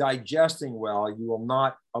digesting well, you will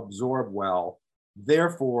not absorb well.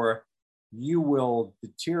 Therefore, you will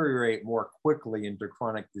deteriorate more quickly into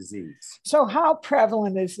chronic disease. So how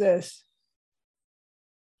prevalent is this?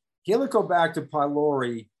 Helicobacter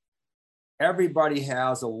pylori, everybody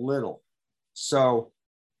has a little. So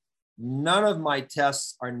none of my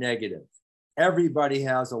tests are negative. Everybody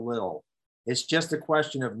has a little. It's just a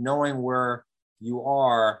question of knowing where you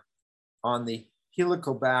are on the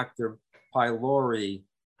Helicobacter pylori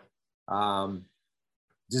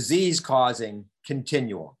disease-causing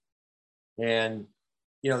continuum. And,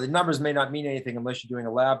 the numbers may not mean anything unless you're doing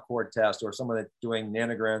a LabCorp test or someone that's doing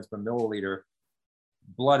nanograms per milliliter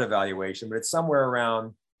blood evaluation, but it's somewhere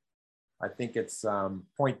around, I think it's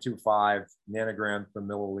 0.25 nanograms per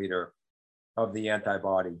milliliter of the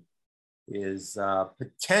antibody is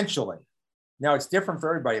potentially. Now it's different for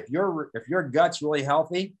everybody. If your gut's really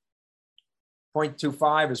healthy,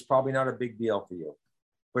 0.25 is probably not a big deal for you.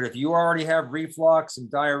 But if you already have reflux and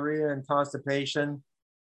diarrhea and constipation,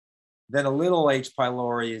 then a little H.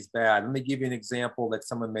 pylori is bad. Let me give you an example that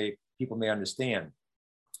people may understand.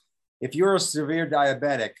 If you're a severe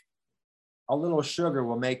diabetic, a little sugar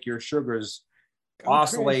will make your sugars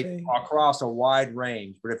oscillate crazy. across a wide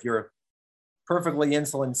range. But if you're perfectly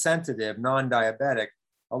insulin sensitive, non-diabetic,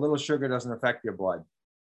 a little sugar doesn't affect your blood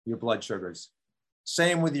sugars.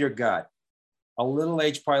 Same with your gut. A little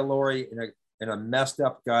H. pylori in a messed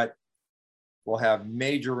up gut will have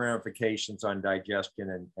major ramifications on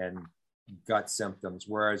digestion and gut symptoms.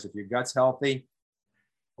 Whereas if your gut's healthy,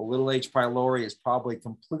 a little H. pylori is probably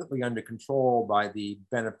completely under control by the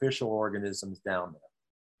beneficial organisms down there.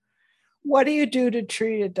 What do you do to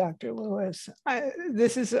treat it, Dr. Lewis?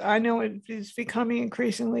 I know it is becoming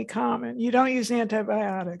increasingly common. You don't use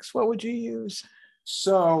antibiotics. What would you use?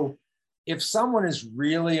 So if someone is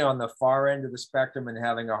really on the far end of the spectrum and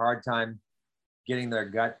having a hard time getting their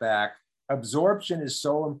gut back, absorption is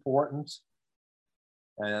so important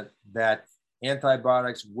that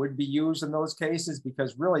antibiotics would be used in those cases,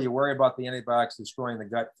 because really you worry about the antibiotics destroying the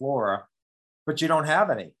gut flora, but you don't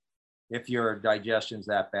have any if your digestion's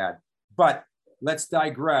that bad. But let's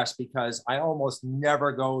digress, because I almost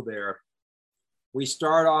never go there. We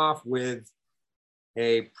start off with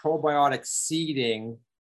a probiotic seeding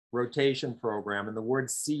rotation program, and the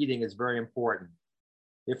word seeding is very important.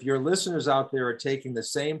 If your listeners out there are taking the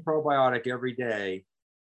same probiotic every day,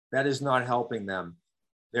 that is not helping them.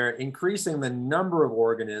 They're increasing the number of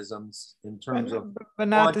organisms in terms of, but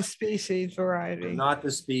not the species variety. Not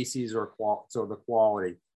the species or so the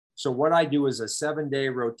quality. So what I do is a 7-day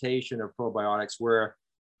rotation of probiotics, where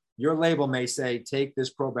your label may say, take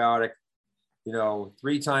this probiotic,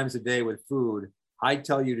 3 times a day with food. I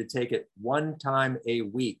tell you to take it 1 time a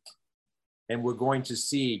week, and we're going to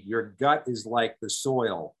seed. Your gut is like the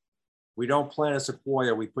soil. We don't plant a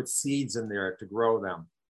sequoia, we put seeds in there to grow them.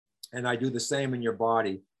 And I do the same in your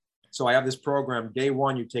body. So I have this program. Day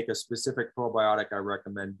 1, you take a specific probiotic I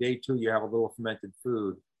recommend. Day 2, you have a little fermented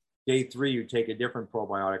food. Day 3, you take a different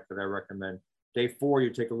probiotic that I recommend. Day 4,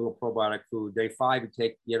 you take a little probiotic food. Day 5, you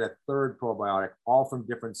take yet a third probiotic, all from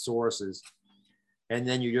different sources. And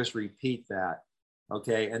then you just repeat that.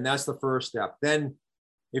 Okay. And that's the first step. Then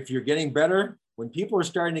if you're getting better, when people are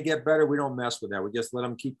starting to get better, we don't mess with that. We just let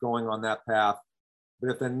them keep going on that path.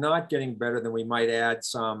 But if they're not getting better, then we might add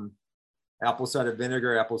some apple cider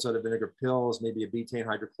vinegar pills, maybe a betaine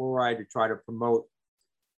hydrochloride to try to promote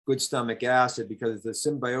good stomach acid, because the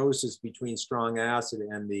symbiosis between strong acid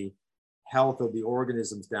and the health of the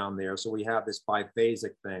organisms down there. So we have this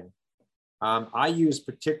biphasic thing. I use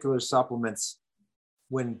particular supplements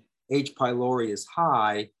when H. pylori is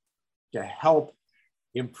high to help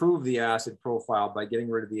improve the acid profile by getting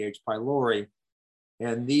rid of the H. pylori.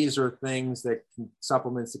 And these are things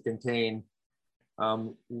supplements that contain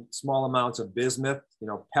small amounts of bismuth,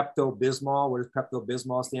 Pepto-Bismol. What does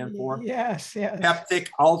Pepto-Bismol stand for? Yes. Peptic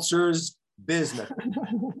ulcers, bismuth.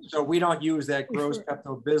 So we don't use that gross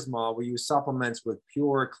Pepto-Bismol. We use supplements with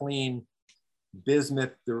pure, clean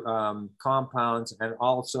bismuth compounds, and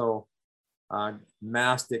also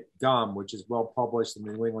mastic gum, which is well published in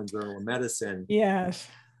the New England Journal of Medicine. Yes.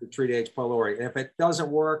 To treat H. pylori. And if it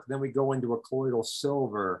doesn't work, then we go into a colloidal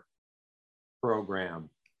silver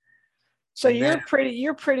program. So you're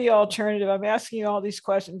pretty alternative. I'm asking you all these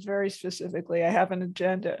questions very specifically. I have an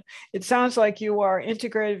agenda. It sounds like you are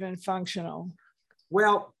integrative and functional.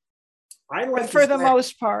 Well, for the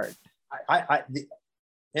most part.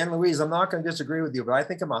 Anne Louise, I'm not going to disagree with you, but I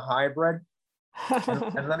think I'm a hybrid.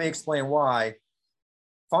 and let me explain why.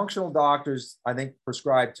 Functional doctors, I think,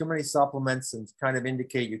 prescribe too many supplements and kind of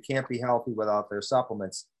indicate you can't be healthy without their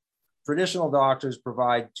supplements. Traditional doctors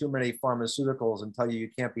provide too many pharmaceuticals and tell you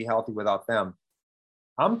can't be healthy without them.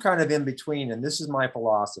 I'm kind of in between, and this is my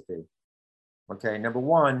philosophy. Okay, number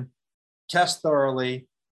 1, test thoroughly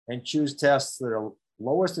and choose tests that are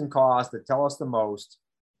lowest in cost, that tell us the most,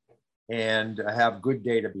 and have good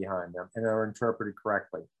data behind them and are interpreted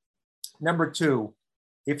correctly. Number 2,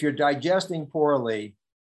 if you're digesting poorly,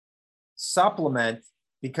 supplement,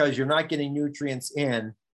 because you're not getting nutrients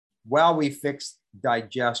in while we fix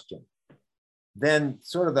digestion. Then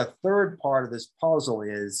sort of the third part of this puzzle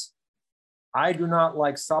is, I do not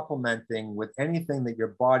like supplementing with anything that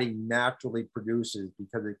your body naturally produces,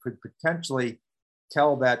 because it could potentially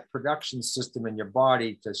tell that production system in your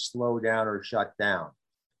body to slow down or shut down.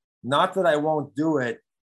 Not that I won't do it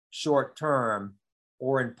short term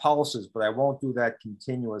or in pulses, but I won't do that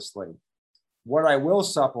continuously. What I will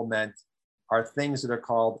supplement are things that are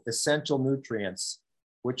called essential nutrients,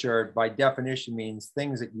 which are by definition means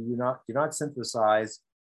things that you do not synthesize,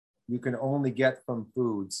 you can only get from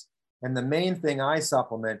foods. And the main thing I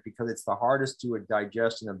supplement, because it's the hardest to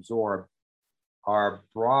digest and absorb, are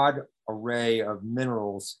broad array of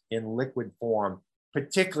minerals in liquid form.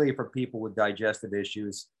 particularly for people with digestive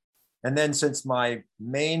issues. And then since my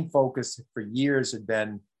main focus for years had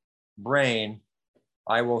been brain,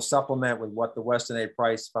 I will supplement with what the Weston A.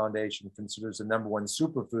 Price Foundation considers the #1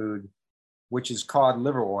 superfood, which is cod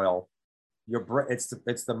liver oil.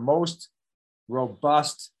 It's the most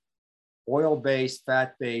robust oil-based,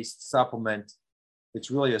 fat-based supplement. It's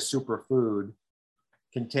really a superfood.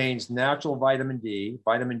 Contains natural vitamin D.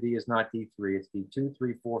 Vitamin D is not D3, it's D2,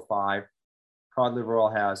 3, 4, 5. Cod liver oil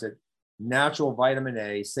has it. Natural vitamin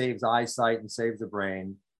A saves eyesight and saves the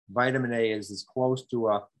brain. Vitamin A is as close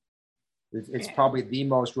to it's probably the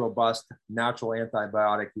most robust natural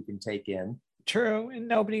antibiotic you can take in. True, and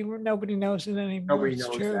nobody knows it anymore. Nobody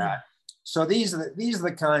knows that. So these are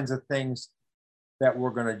the kinds of things that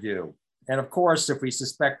we're going to do. And of course, if we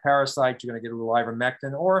suspect parasites, you're going to get a little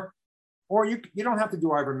ivermectin, or you don't have to do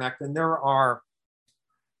ivermectin. There are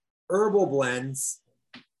herbal blends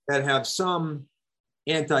that have some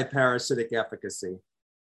anti-parasitic efficacy.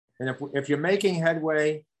 And if you're making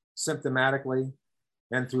headway symptomatically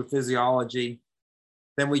and through physiology,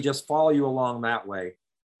 then we just follow you along that way.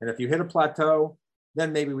 And if you hit a plateau,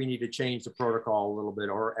 then maybe we need to change the protocol a little bit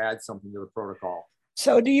or add something to the protocol.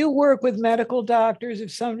 So do you work with medical doctors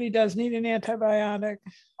if somebody does need an antibiotic?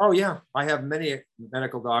 Oh yeah, I have many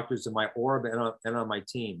medical doctors in my orb and on my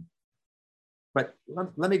team. But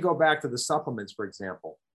let me go back to the supplements, for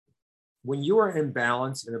example. When you are in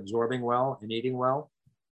balance and absorbing well and eating well,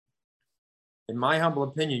 in my humble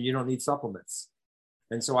opinion, you don't need supplements.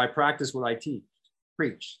 And so I practice what I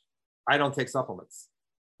preach. I don't take supplements.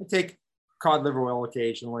 I take cod liver oil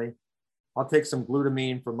occasionally. I'll take some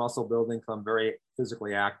glutamine for muscle building because I'm very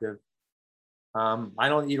physically active. I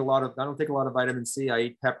don't take a lot of vitamin C. I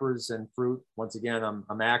eat peppers and fruit. Once again,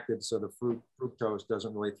 I'm active, so the fructose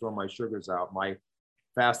doesn't really throw my sugars out. My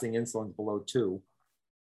fasting insulin's below 2.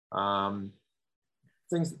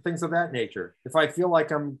 Things of that nature. If I feel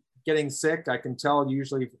like I'm getting sick, I can tell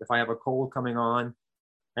usually if I have a cold coming on,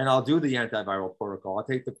 and I'll do the antiviral protocol. I'll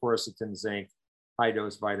take the quercetin, zinc, high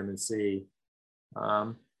dose vitamin C.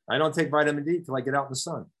 I don't take vitamin D till I get out in the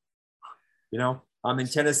sun. You know, I'm in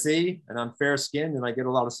Tennessee and I'm fair skinned and I get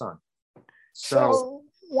a lot of sun. So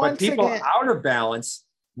but people out of balance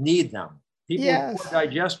need them. People with poor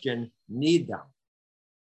digestion need them.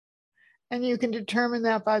 And you can determine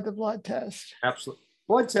that by the blood test. Absolutely.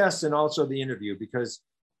 Blood tests and also the interview, because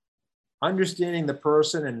understanding the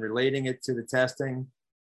person and relating it to the testing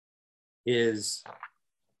is,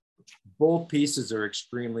 both pieces are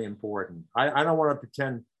extremely important. I don't want to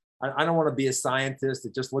pretend, I don't want to be a scientist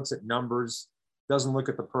that just looks at numbers, doesn't look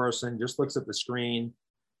at the person, just looks at the screen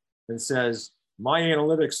and says, my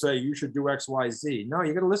analytics say you should do X, Y, Z. No,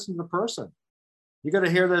 you got to listen to the person. You got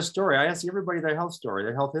to hear their story. I ask everybody their health story,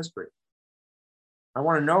 their health history. I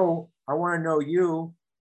want to know you,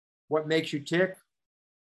 what makes you tick,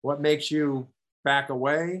 what makes you back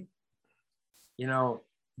away. You know,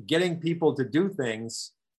 getting people to do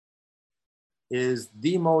things is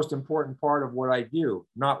the most important part of what I do,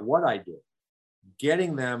 not what I do.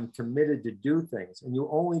 Getting them committed to do things. And you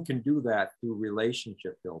only can do that through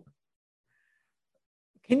relationship building.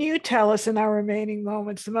 Can you tell us in our remaining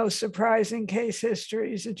moments the most surprising case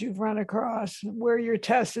histories that you've run across where your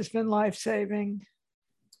test has been life-saving?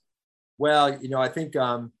 Well, you know, I think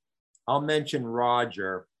I'll mention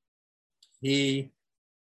Roger. He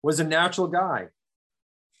was a natural guy,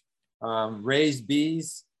 raised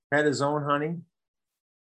bees, had his own honey.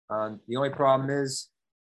 The only problem is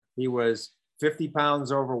he was 50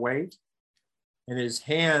 pounds overweight and his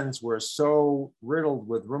hands were so riddled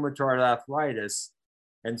with rheumatoid arthritis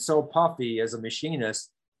and so puffy as a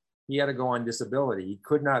machinist, he had to go on disability. He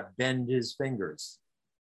could not bend his fingers.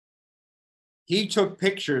 He took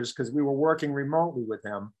pictures because we were working remotely with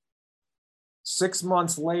him. 6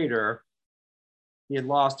 months later, he had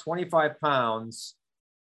lost 25 pounds.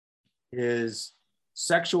 His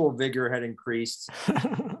sexual vigor had increased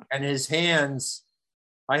and his hands,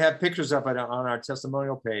 I have pictures of it on our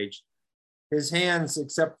testimonial page. His hands,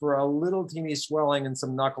 except for a little teeny swelling and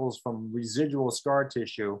some knuckles from residual scar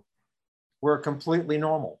tissue, were completely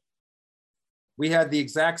normal. We had the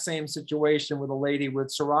exact same situation with a lady with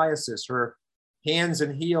psoriasis. Her hands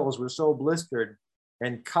and heels were so blistered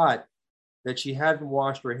and cut that she hadn't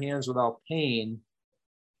washed her hands without pain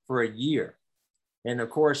for a year. And of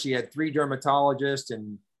course, she had 3 dermatologists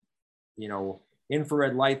and, you know,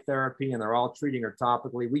 infrared light therapy, and they're all treating her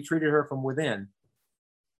topically. We treated her from within.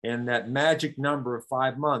 And that magic number of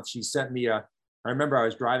 5 months, she sent me I remember I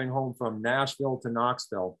was driving home from Nashville to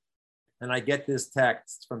Knoxville, and I get this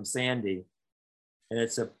text from Sandy, and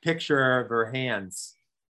it's a picture of her hands.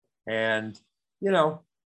 And, you know,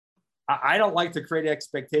 I don't like to create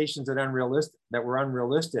expectations that were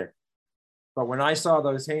unrealistic. But when I saw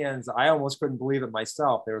those hands, I almost couldn't believe it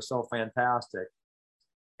myself. They were so fantastic.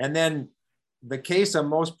 And then the case I'm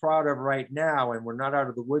most proud of right now, and we're not out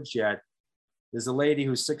of the woods yet, is a lady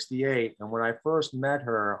who's 68. And when I first met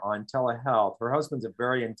her on telehealth, her husband's a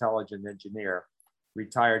very intelligent engineer,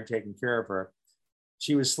 retired, taking care of her.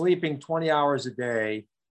 She was sleeping 20 hours a day.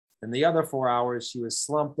 And the other 4 hours, she was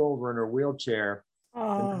slumped over in her wheelchair.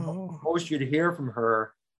 And the most you'd hear from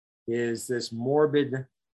her is this morbid,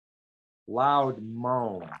 loud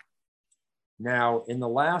moan. Now, in the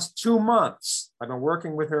last 2 months, I've been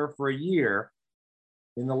working with her for a year.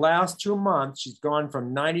 In the last 2 months, she's gone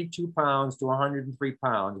from 92 pounds to 103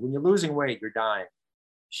 pounds. When you're losing weight, you're dying.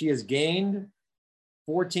 She has gained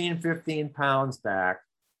 14, 15 pounds back.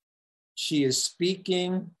 She is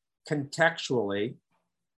speaking contextually.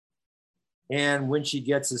 And when she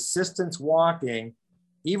gets assistance walking,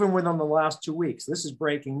 even within the last 2 weeks, this is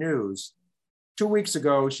breaking news. 2 weeks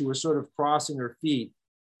ago, she was sort of crossing her feet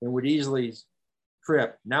and would easily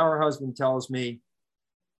trip. Now her husband tells me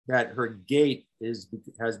that her gait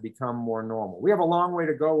has become more normal. We have a long way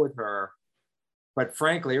to go with her, but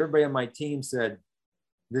frankly, everybody on my team said,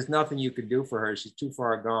 there's nothing you can do for her. She's too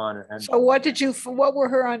far gone. And so what were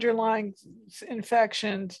her underlying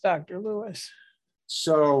infections, Dr. Lewis?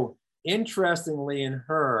 So interestingly in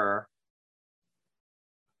her,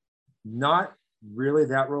 not really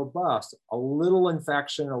that robust, a little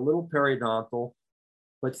infection, a little periodontal,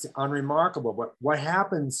 but it's unremarkable. But what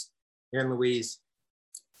happens, Anne Louise,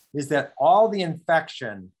 is that all the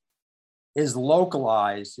infection is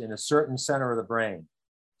localized in a certain center of the brain.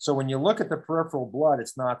 So when you look at the peripheral blood,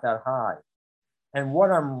 it's not that high. And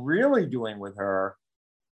what I'm really doing with her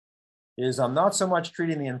is I'm not so much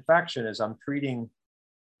treating the infection as I'm treating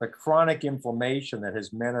the chronic inflammation that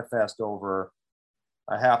has manifest over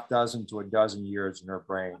a half dozen to a dozen years in her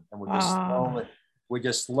brain. And we're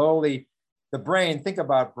just slowly, the brain, think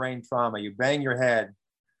about brain trauma. You bang your head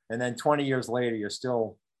and then 20 years later, you're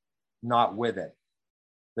still not with it.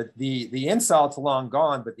 But the insult's long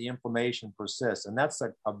gone, but the inflammation persists. And that's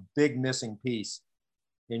a big missing piece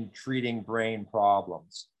in treating brain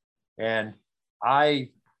problems. And I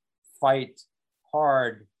fight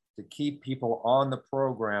hard to keep people on the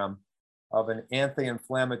program of an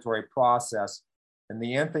anti-inflammatory process. And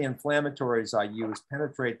the anti-inflammatories I use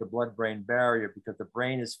penetrate the blood-brain barrier because the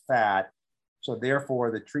brain is fat. So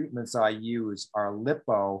therefore, the treatments I use are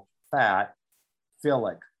lipo, fat,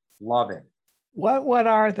 philic, loving. What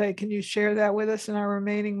are they? Can you share that with us in our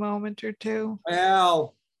remaining moment or two?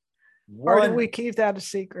 Well, or do we keep that a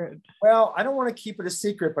secret? Well, I don't want to keep it a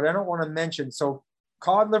secret, but I don't want to mention. So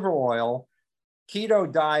cod liver oil, keto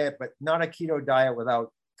diet, but not a keto diet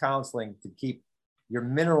without counseling to keep your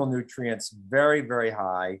mineral nutrients very, very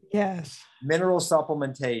high. Yes. Mineral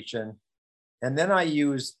supplementation. And then I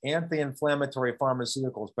use anti-inflammatory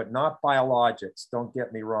pharmaceuticals, but not biologics. Don't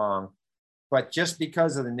get me wrong. But just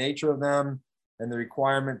because of the nature of them and the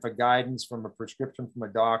requirement for guidance from a prescription from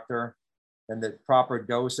a doctor and the proper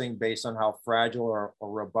dosing based on how fragile or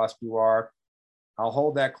robust you are, I'll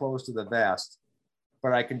hold that close to the vest.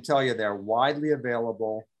 But I can tell you they're widely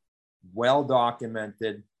available, well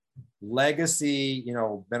documented, legacy,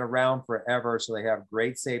 been around forever. So they have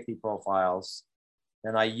great safety profiles.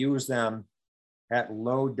 And I use them at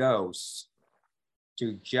low dose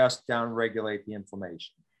to just downregulate the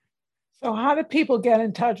inflammation. So how do people get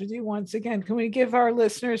in touch with you once again? Can we give our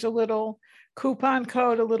listeners a little coupon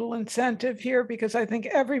code, a little incentive here? Because I think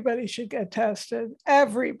everybody should get tested.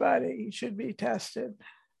 Everybody should be tested.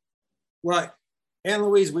 Well, Anne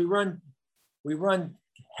Louise, we run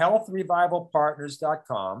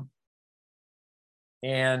healthrevivalpartners.com.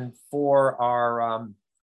 And for our,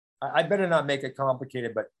 I better not make it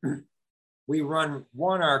complicated, but we run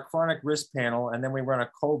our chronic risk panel, and then we run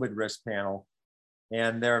a COVID risk panel.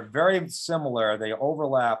 And they're very similar. They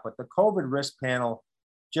overlap, but the COVID risk panel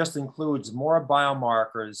just includes more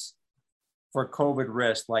biomarkers for COVID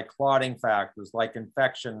risk, like clotting factors, like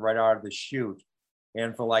infection right out of the chute,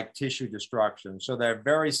 and for like tissue destruction. So they're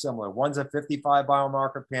very similar. One's a 55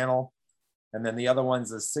 biomarker panel, and then the other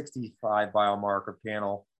one's a 65 biomarker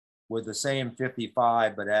panel with the same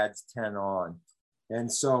 55, but adds 10 on. And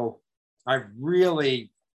so I've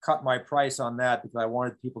really cut my price on that because I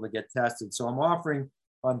wanted people to get tested. So I'm offering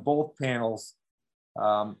on both panels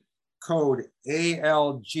code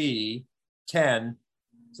ALG10.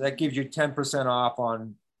 So that gives you 10% off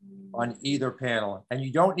on either panel. And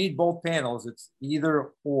you don't need both panels, it's either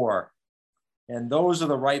or. And those are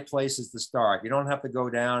the right places to start. You don't have to go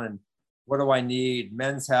down and what do I need?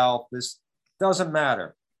 Men's health, this doesn't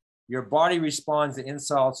matter. your body responds to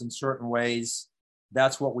insults in certain ways.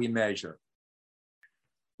 That's what we measure.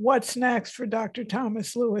 What's next for Dr.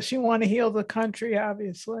 Thomas Lewis? You want to heal the country,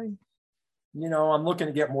 obviously. You know, I'm looking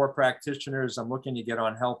to get more practitioners. I'm looking to get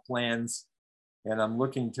on health plans, and I'm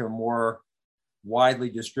looking to more widely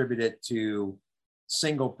distribute it to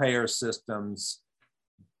single payer systems.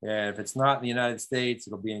 And if it's not in the United States,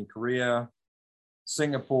 it'll be in Korea,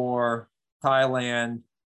 Singapore, Thailand,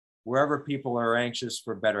 wherever people are anxious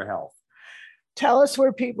for better health. Tell us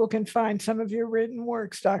where people can find some of your written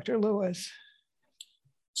works, Dr. Lewis.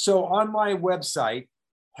 So on my website,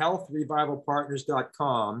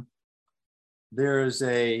 healthrevivalpartners.com, there's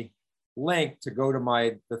a link to go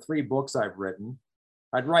to the 3 books I've written.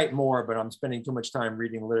 I'd write more, but I'm spending too much time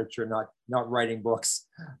reading literature, not writing books.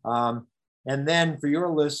 And then for your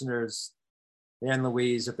listeners, Ann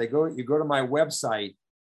Louise, if you go to my website,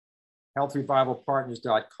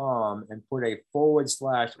 healthrevivalpartners.com, and put a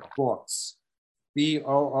 /books,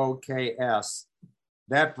 BOOKS,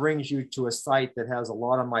 that brings you to a site that has a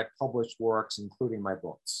lot of my published works, including my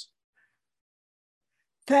books.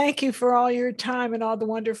 Thank you for all your time and all the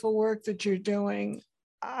wonderful work that you're doing.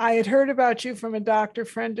 I had heard about you from a doctor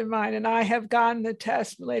friend of mine, and I have gotten the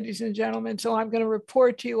test, ladies and gentlemen, so I'm going to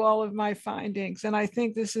report to you all of my findings. And I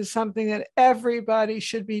think this is something that everybody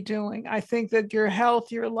should be doing. I think that your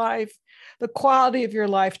health, your life, the quality of your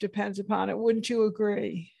life depends upon it. Wouldn't you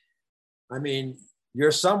agree? I mean,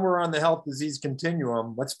 you're somewhere on the health disease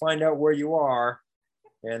continuum. Let's find out where you are.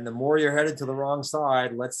 And the more you're headed to the wrong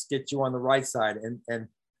side, let's get you on the right side. And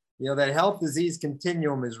you know, that health disease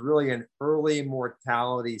continuum is really an early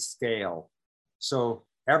mortality scale. So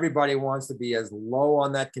everybody wants to be as low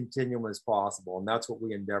on that continuum as possible. And that's what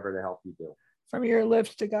we endeavor to help you do. From your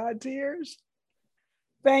lips to God's ears.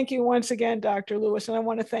 Thank you once again, Dr. Lewis. And I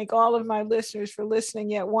want to thank all of my listeners for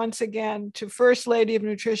listening yet once again to First Lady of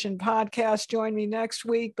Nutrition podcast. Join me next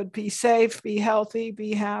week, but be safe, be healthy,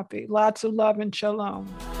 be happy. Lots of love and shalom.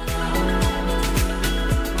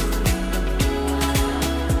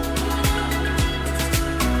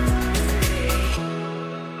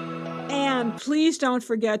 And please don't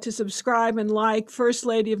forget to subscribe and like First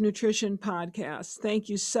Lady of Nutrition podcast. Thank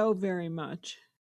you so very much.